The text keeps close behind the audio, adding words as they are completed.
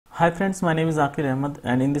Hi friends, my name is Akir Ahmed,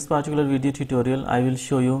 and in this particular video tutorial I will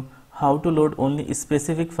show you how to load only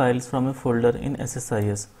specific files from a folder in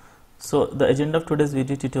SSIS. So the agenda of today's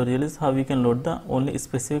video tutorial is how we can load the only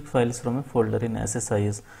specific files from a folder in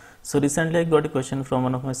SSIS. So recently I got a question from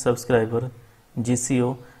one of my subscriber,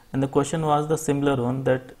 GCO, and the question was the similar one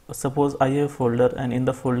that suppose I have a folder and in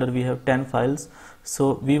the folder we have 10 files.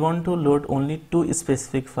 So we want to load only 2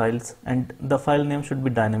 specific files and the file name should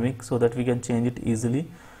be dynamic so that we can change it easily.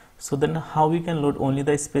 So then how we can load only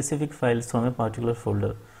the specific files from a particular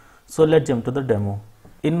folder. So let's jump to the demo.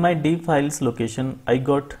 In my D files location I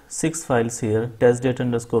got 6 files here,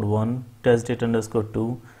 testdate_1,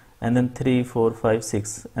 testdate_2, and then 3, 4, 5,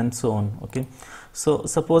 6 and so on. Okay, so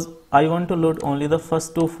suppose I want to load only the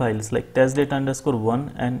first 2 files like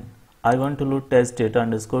testdate_1 and I want to load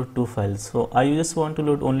testdata_2 files. So I just want to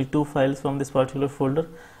load only 2 files from this particular folder,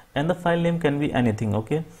 and the file name can be anything.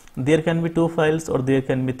 Okay, there can be 2 files or there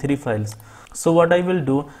can be 3 files. So what I will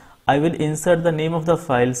do, I will insert the name of the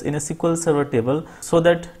files in a SQL Server table so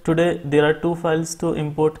that today there are 2 files to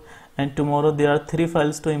import and tomorrow there are 3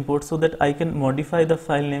 files to import, so that I can modify the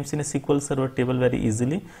file names in a SQL Server table very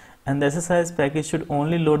easily, and the SSIS package should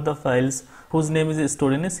only load the files whose name is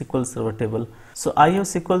stored in a SQL Server table. So I have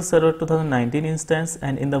SQL Server 2019 instance,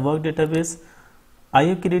 and in the work database I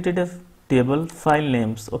have created a table file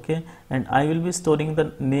names. Okay, and I will be storing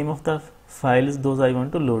the name of the files those I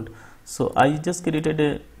want to load. So I just created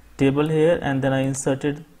a table here and then I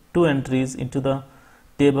inserted 2 entries into the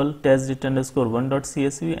table,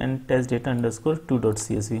 testdata_1.csv and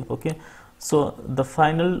testdata_2.csv. okay, so the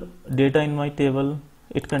final data in my table,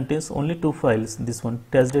 it contains only 2 files, this one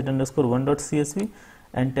testdata_1.csv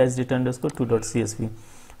and testdata_2.csv.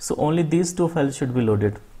 so only these 2 files should be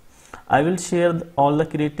loaded. I will share all the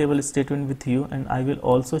create table statement with you, and I will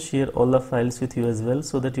also share all the files with you as well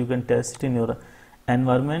so that you can test it in your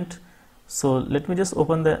environment. So let me just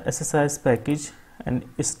open the SSIS package and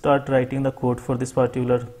start writing the code for this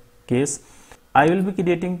particular case. I will be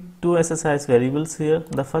creating 2 SSIS variables here.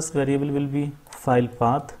 The first variable will be file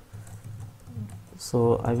path.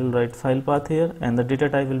 So I will write file path here and the data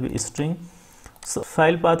type will be string. So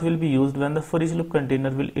file path will be used when the for each loop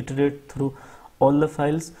container will iterate through all the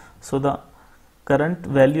files. So the current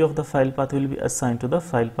value of the file path will be assigned to the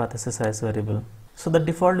file path SSIS variable. So the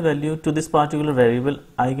default value to this particular variable,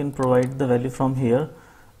 I can provide the value from here,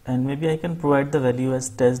 and maybe I can provide the value as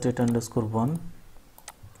testdata_1.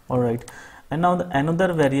 Alright, and now the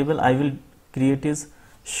another variable I will create is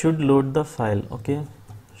should load the file. Okay,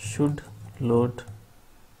 should load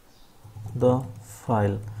the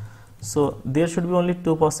file. So there should be only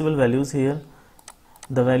 2 possible values here.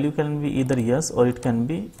 The value can be either yes or it can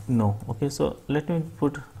be no. Okay, so let me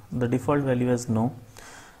put the default value as no.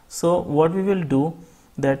 So what we will do,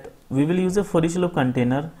 that we will use a for each loop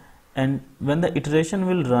container, and when the iteration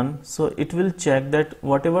will run, so it will check that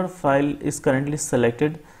whatever file is currently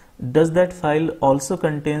selected, does that file also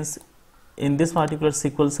contains in this particular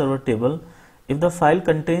SQL Server table. If the file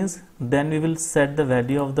contains, then we will set the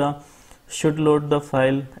value of the should load the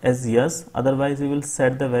file as yes, otherwise we will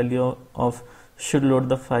set the value of should load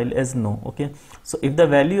the file as no. Okay, so if the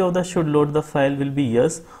value of the should load the file will be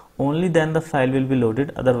yes, only then the file will be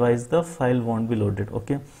loaded, otherwise the file won't be loaded.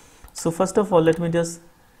 Okay, so first of all let me just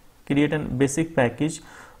create a basic package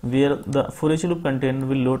where the for each loop container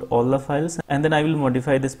will load all the files, and then I will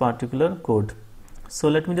modify this particular code. So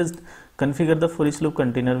let me just configure the for each loop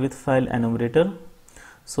container with file enumerator.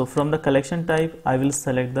 So from the collection type I will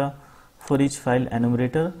select the for each file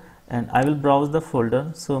enumerator and I will browse the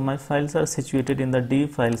folder. So my files are situated in the D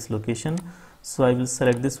files location, so I will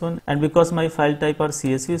select this one, and because my file type are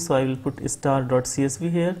CSV, so I will put star.csv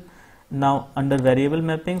here. Now under variable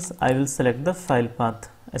mappings I will select the file path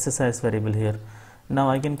SSIS variable here. Now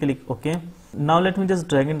I can click OK. Now let me just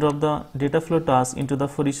drag and drop the data flow task into the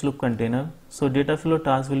for each loop container. So data flow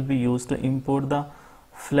task will be used to import the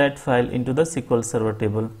flat file into the SQL Server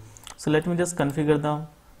table. So let me just configure the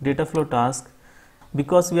data flow task.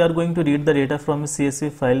 Because we are going to read the data from a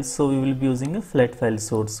CSV file, so we will be using a flat file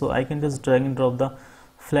source. So I can just drag and drop the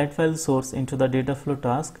flat file source into the data flow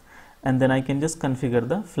task, and then I can just configure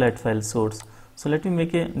the flat file source. So let me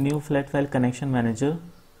make a new flat file connection manager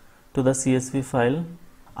to the CSV file.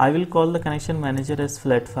 I will call the connection manager as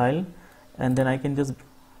flat file, and then I can just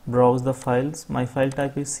browse the files. My file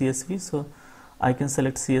type is CSV, so I can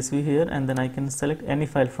select CSV here, and then I can select any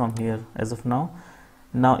file from here as of now.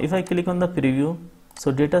 Now if I click on the preview, so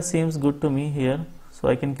data seems good to me here, so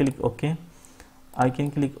I can click OK. I can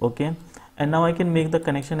click OK, and now I can make the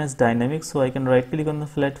connection as dynamic. So I can right click on the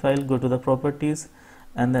flat file, go to the properties,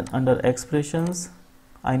 and then under expressions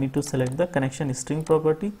I need to select the connection string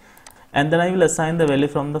property, and then I will assign the value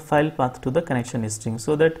from the file path to the connection string,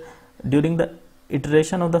 so that during the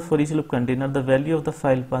iteration of the for each loop container, the value of the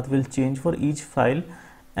file path will change for each file,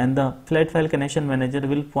 and the flat file connection manager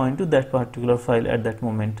will point to that particular file at that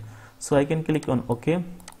moment. So I can click on OK.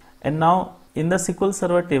 And now in the SQL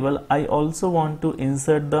Server table, I also want to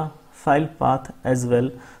insert the file path as well,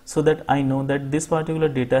 so that I know that this particular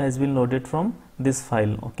data has been loaded from this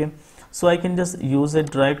file. Okay, so I can just use a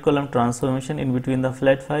derived column transformation in between the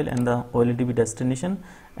flat file and the OLEDB destination,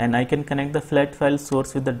 and I can connect the flat file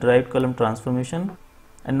source with the derived column transformation.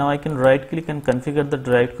 And now I can right click and configure the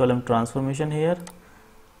derived column transformation here.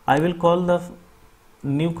 I will call the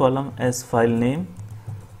new column as file name,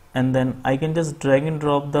 and then I can just drag and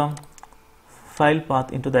drop the file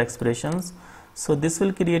path into the expressions. So this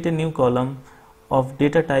will create a new column of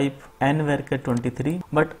data type nvarchar23,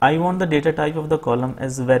 but I want the data type of the column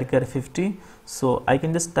as varchar50, so I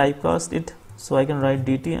can just typecast it. So I can write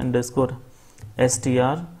dt underscore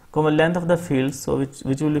str, comma length of the field, so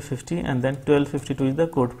which will be 50, and then 1252 is the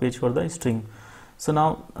code page for the string. So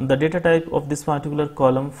now the data type of this particular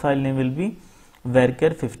column file name will be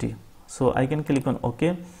varchar50. So I can click on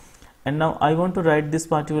OK. And now I want to write this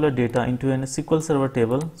particular data into a SQL Server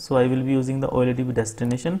table, so I will be using the OLEDB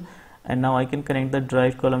destination, and now I can connect the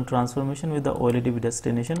derived column transformation with the OLEDB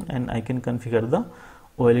destination, and I can configure the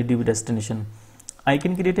OLEDB destination. I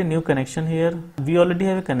can create a new connection here. We already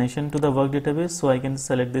have a connection to the work database, so I can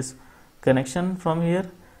select this connection from here,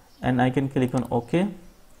 and I can click on OK.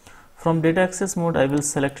 From data access mode, I will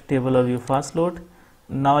select table or view fast load.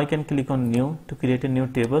 Now I can click on new to create a new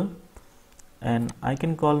table, and I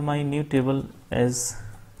can call my new table as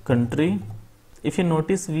country. If you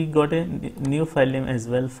notice, we got a new file name as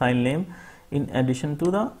well, file name, in addition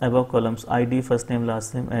to the above columns ID, first name,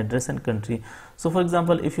 last name, address and country. So for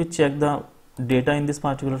example, if you check the data in this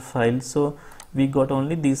particular file, so we got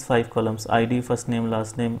only these 5 columns: ID, first name,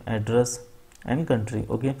 last name, address and country.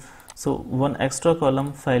 Okay, so one extra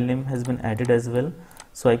column file name has been added as well.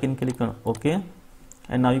 So I can click on OK,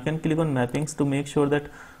 and now you can click on mappings to make sure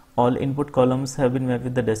that all input columns have been mapped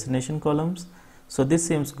with the destination columns. So this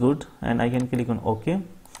seems good, and I can click on OK.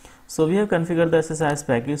 So we have configured the SSIS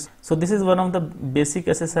package. So this is one of the basic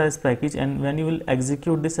SSIS package, and when you will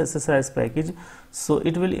execute this SSIS package, so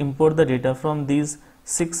it will import the data from these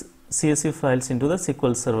 6 CSV files into the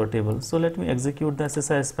SQL Server table. So let me execute the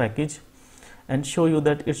SSIS package and show you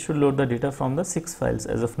that it should load the data from the 6 files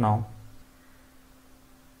as of now.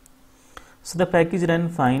 So the package ran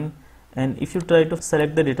fine, and if you try to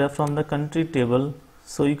select the data from the country table,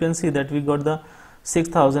 so you can see that we got the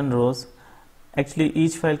 6000 rows. Actually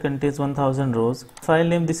each file contains 1000 rows. File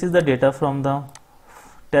name, this is the data from the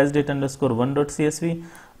testdata_1.csv.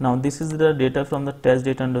 now this is the data from the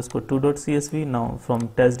testdata_2.csv, now from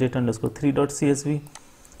testdata_3.csv,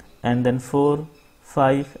 and then 4,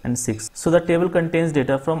 5 and 6. So the table contains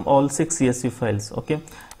data from all 6 CSV files. Okay,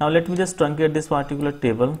 now let me just truncate this particular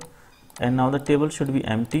table, and now the table should be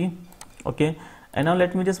empty. Okay, and now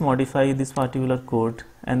let me just modify this particular code,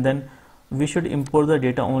 and then we should import the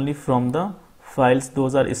data only from the files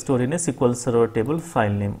those are stored in a SQL Server table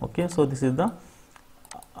file name. Okay, so this is the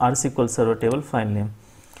our SQL Server table file name.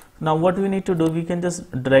 Now what we need to do, we can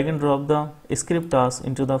just drag and drop the script task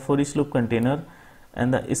into the for each loop container,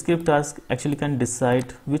 and the script task actually can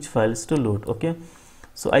decide which files to load. Okay,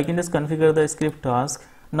 so I can just configure the script task.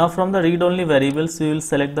 Now from the read only variables, we will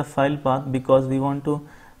select the file path, because we want to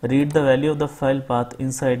read the value of the file path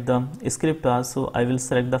inside the script task. So I will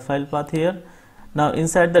select the file path here. Now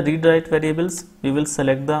inside the read write variables, we will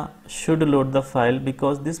select the should load the file,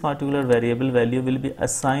 because this particular variable value will be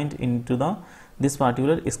assigned into the this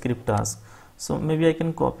particular script task. So maybe I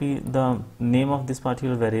can copy the name of this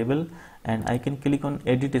particular variable, and I can click on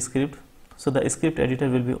edit script. So the script editor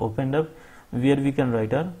will be opened up, where we can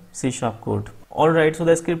write our C# code. Alright, so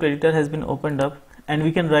the script editor has been opened up, and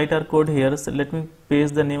we can write our code here. So let me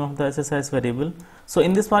paste the name of the SSIS variable. So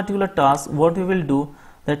in this particular task, what we will do,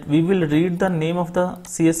 that we will read the name of the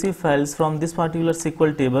CSV files from this particular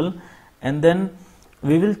SQL table, and then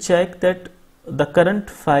we will check that the current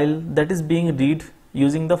file that is being read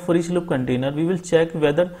using the for each loop container, we will check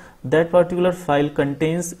whether that particular file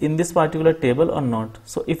contains in this particular table or not.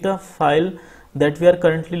 So if the file that we are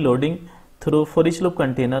currently loading through for each loop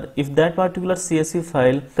container, if that particular CSV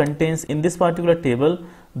file contains in this particular table,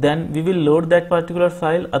 then we will load that particular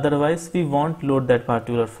file, otherwise we won't load that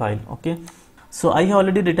particular file. Okay, so I have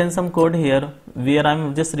already written some code here, where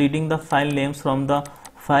I'm just reading the file names from the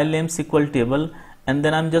file name SQL table, and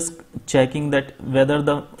then I'm just checking that whether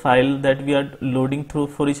the file that we are loading through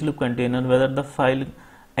for each loop container, whether the file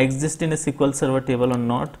exist in a SQL Server table or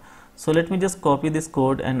not. So let me just copy this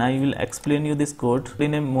code and I will explain you this code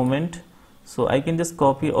in a moment. So I can just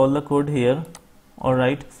copy all the code here.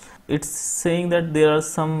 Alright, it's saying that there are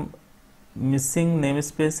some missing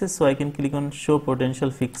namespaces, so I can click on show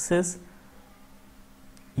potential fixes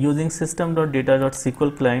using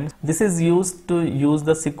system.data.sql client. This is used to use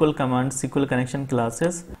the SQL command SQL connection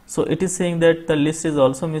classes. So it is saying that the list is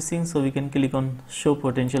also missing, so we can click on show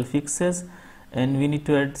potential fixes and we need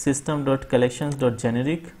to add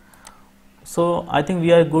system.collections.generic. So I think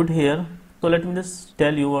we are good here. So let me just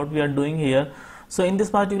tell you what we are doing here. So in this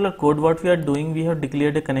particular code, what we are doing, we have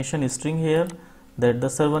declared a connection string here, that the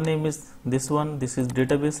server name is this one, this is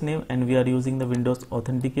database name, and we are using the Windows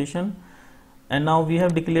authentication. And now we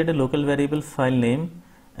have declared a local variable file name,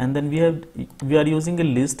 and then we are using a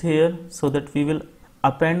list here, so that we will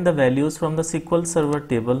append the values from the SQL Server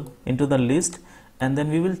table into the list, and then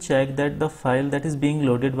we will check that the file that is being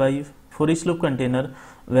loaded by for each loop container,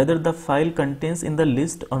 whether the file contains in the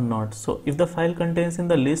list or not. So if the file contains in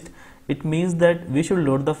the list, it means that we should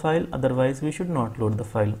load the file, otherwise we should not load the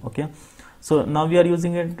file. Okay, so now we are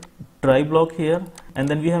using a try block here, and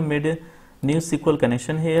then we have made a new SQL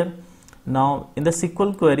connection here. Now in the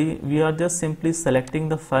SQL query, we are just simply selecting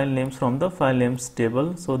the file names from the file names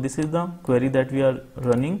table. So this is the query that we are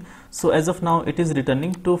running. So as of now, it is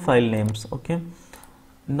returning 2 file names. Okay,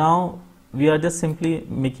 now we are just simply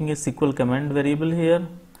making a SQL command variable here,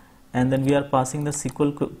 and then we are passing the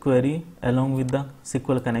SQL query along with the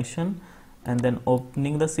SQL connection, and then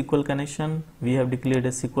opening the SQL connection, we have declared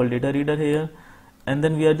a SQL data reader here, and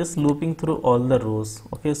then we are just looping through all the rows.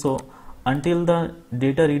 Okay, so until the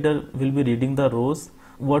data reader will be reading the rows,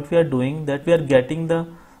 what we are doing, that we are getting the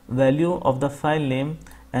value of the file name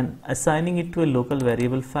and assigning it to a local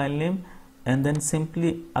variable file name, and then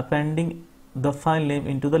simply appending the file name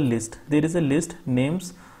into the list. There is a list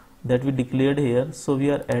names that we declared here, so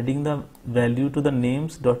we are adding the value to the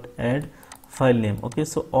names dot add file name. Okay,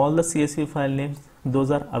 so all the CSV file names,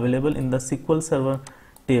 those are available in the SQL Server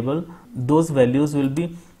table, those values will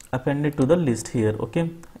be appended to the list here. Okay,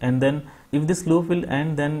 and then if this loop will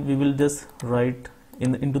end, then we will just write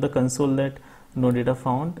into the console that no data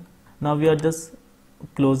found. Now we are just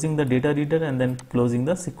closing the data reader and then closing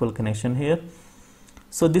the SQL connection here.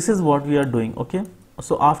 So this is what we are doing. Okay,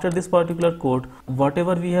 so after this particular code,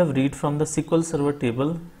 whatever we have read from the SQL Server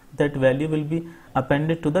table, that value will be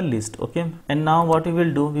appended to the list. Okay, and now what we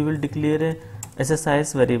will do, we will declare a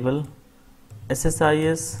SSIS variable,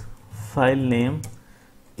 SSIS file name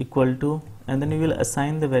equal to, and then we will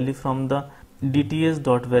assign the value from the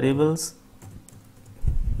dts.variables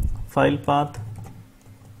file path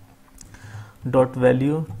dot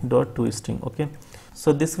value dot toString. Okay,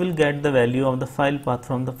 so this will get the value of the file path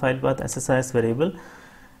from the file path SSIS variable,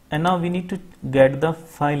 and now we need to get the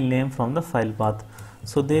file name from the file path.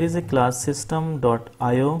 So there is a class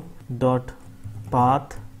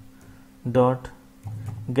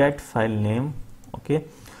system.io.path.get file name. Okay,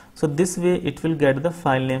 so this way it will get the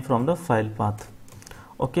file name from the file path.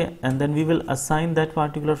 Okay, and then we will assign that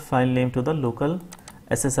particular file name to the local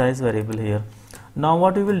SSIS variable here. Now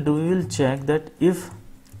what we will do, we will check that if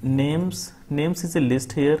names is a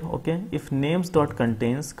list here. Okay, if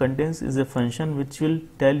names.contains is a function which will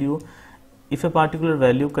tell you if a particular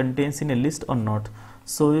value contains in a list or not.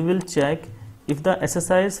 So we will check if the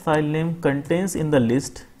SSIS file name contains in the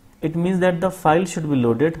list, it means that the file should be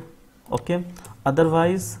loaded. Okay,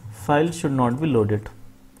 otherwise file should not be loaded.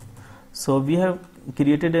 So we have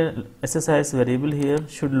created a SSIS variable here,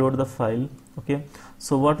 should load the file. Okay,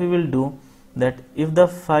 so what we will do, that if the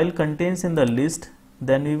file contains in the list,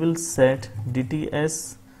 then we will set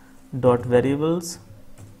dts.variables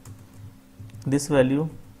this value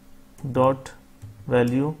dot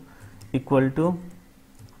value equal to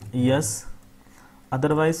yes,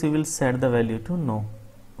 otherwise we will set the value to no.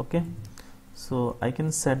 Okay, so I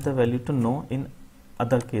can set the value to no in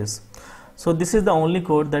other case. So this is the only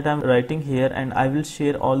code that I'm writing here, and I will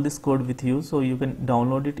share all this code with you, so you can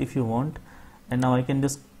download it if you want. And now I can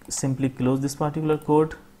just simply close this particular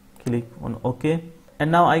code, click on OK,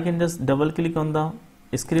 and now I can just double click on the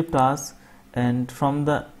script task, and from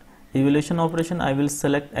the evaluation operation I will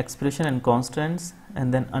select expression and constants,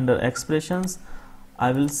 and then under expressions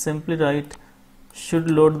I will simply write should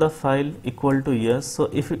load the file equal to yes. So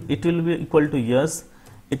if it will be equal to yes,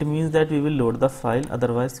 it means that we will load the file,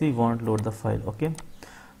 otherwise we won't load the file. Okay,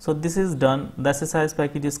 so this is done, the SSIS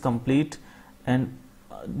package is complete. And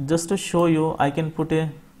just to show you, I can put a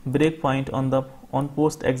breakpoint on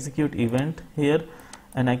post execute event here,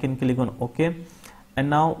 and I can click on OK. And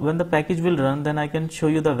now when the package will run, then I can show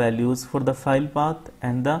you the values for the file path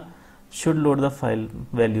and the should load the file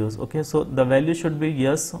values. Okay, so the value should be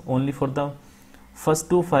yes only for the first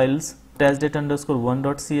two files,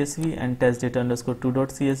 testdata_1.csv and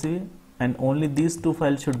testdata_2.csv, and only these two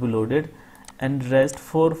files should be loaded, and rest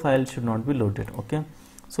 4 files should not be loaded. Okay,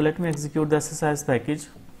 so let me execute the SSIS package.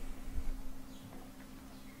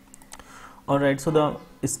 Alright, so the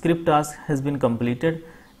script task has been completed,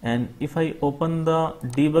 and if I open the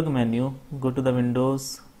debug menu, go to the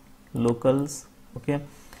Windows, locals, okay,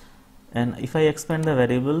 and if I expand the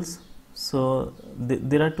variables, so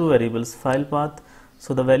there are two variables, file path,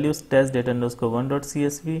 so the value is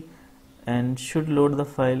testdata_1.csv and should load the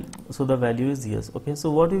file, so the value is yes. Okay,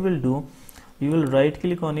 so what we will do, we will right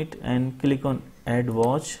click on it and click on add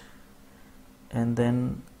watch, and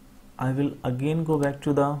then I will again go back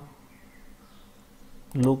to the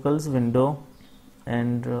locals window,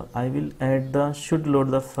 and I will add the should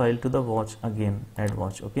load the file to the watch, again add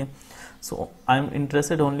watch. Okay, so I'm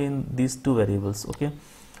interested only in these two variables. Okay,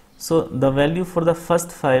 so the value for the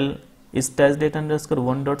first file is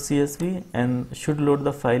testdata_1.csv and should load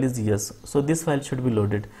the file is yes, so this file should be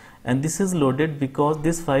loaded, and this is loaded because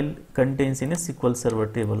this file contains in a SQL Server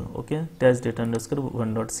table. Okay,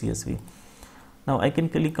 testdata_1.csv. Now I can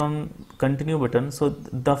click on continue button, so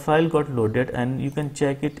the file got loaded, and you can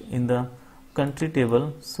check it in the country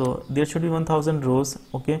table. So there should be 1000 rows.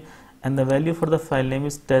 Okay, and the value for the file name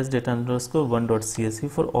is testdata_1.csv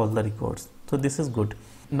for all the records, so this is good.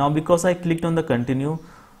 Now because I clicked on the continue,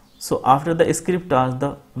 so after the script task,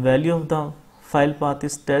 the value of the file path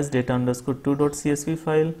is testdata_2.csv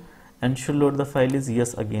file and should load the file is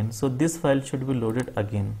yes again, so this file should be loaded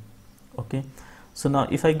again. Okay, so now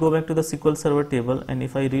if I go back to the SQL Server table and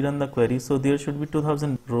if I rerun the query, so there should be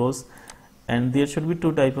 2000 rows, and there should be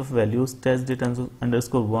two type of values,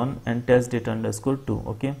 testdata_1 and testdata_2.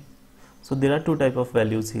 Okay, so there are two type of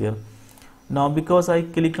values here. Now because I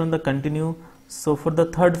clicked on the continue, so for the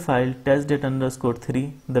third file,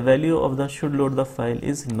 testdata_3, the value of the should load the file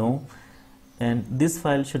is no, and this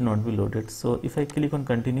file should not be loaded. So if I click on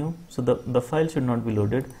continue, so the file should not be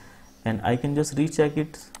loaded, and I can just recheck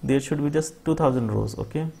it. There should be just 2000 rows.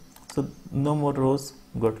 Okay, so no more rows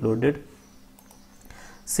got loaded.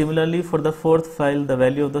 Similarly for the fourth file, the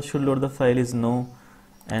value of the should load the file is no,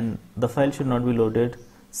 and the file should not be loaded.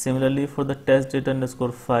 Similarly for the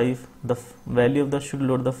testdata_5, the value of the should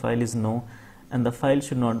load the file is no, and the file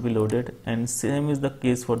should not be loaded. And same is the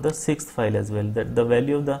case for the sixth file as well, that the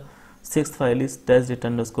value of the sixth file is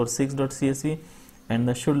testdata_6.csv and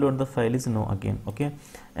the should load the file is no again. Okay,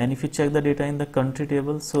 and if you check the data in the country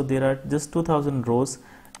table, so there are just 2000 rows,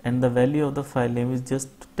 and the value of the file name is just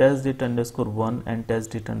testdata_1 and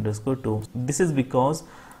testdata_2. This is because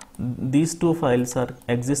these two files are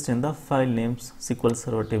exist in the file names SQL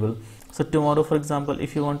Server table. So tomorrow, for example,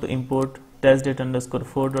 if you want to import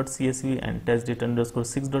testdata_4.csv and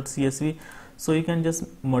testdata_6.csv, so you can just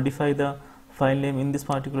modify the file name in this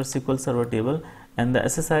particular SQL Server table, and the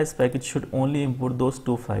SSIS package should only import those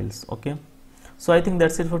two files. Okay, so I think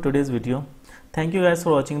that's it for today's video. Thank you guys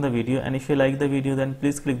for watching the video, and if you like the video, then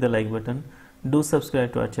please click the like button, do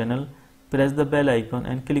subscribe to our channel, press the bell icon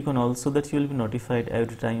and click on all so that you will be notified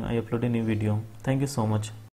every time I upload a new video. Thank you so much.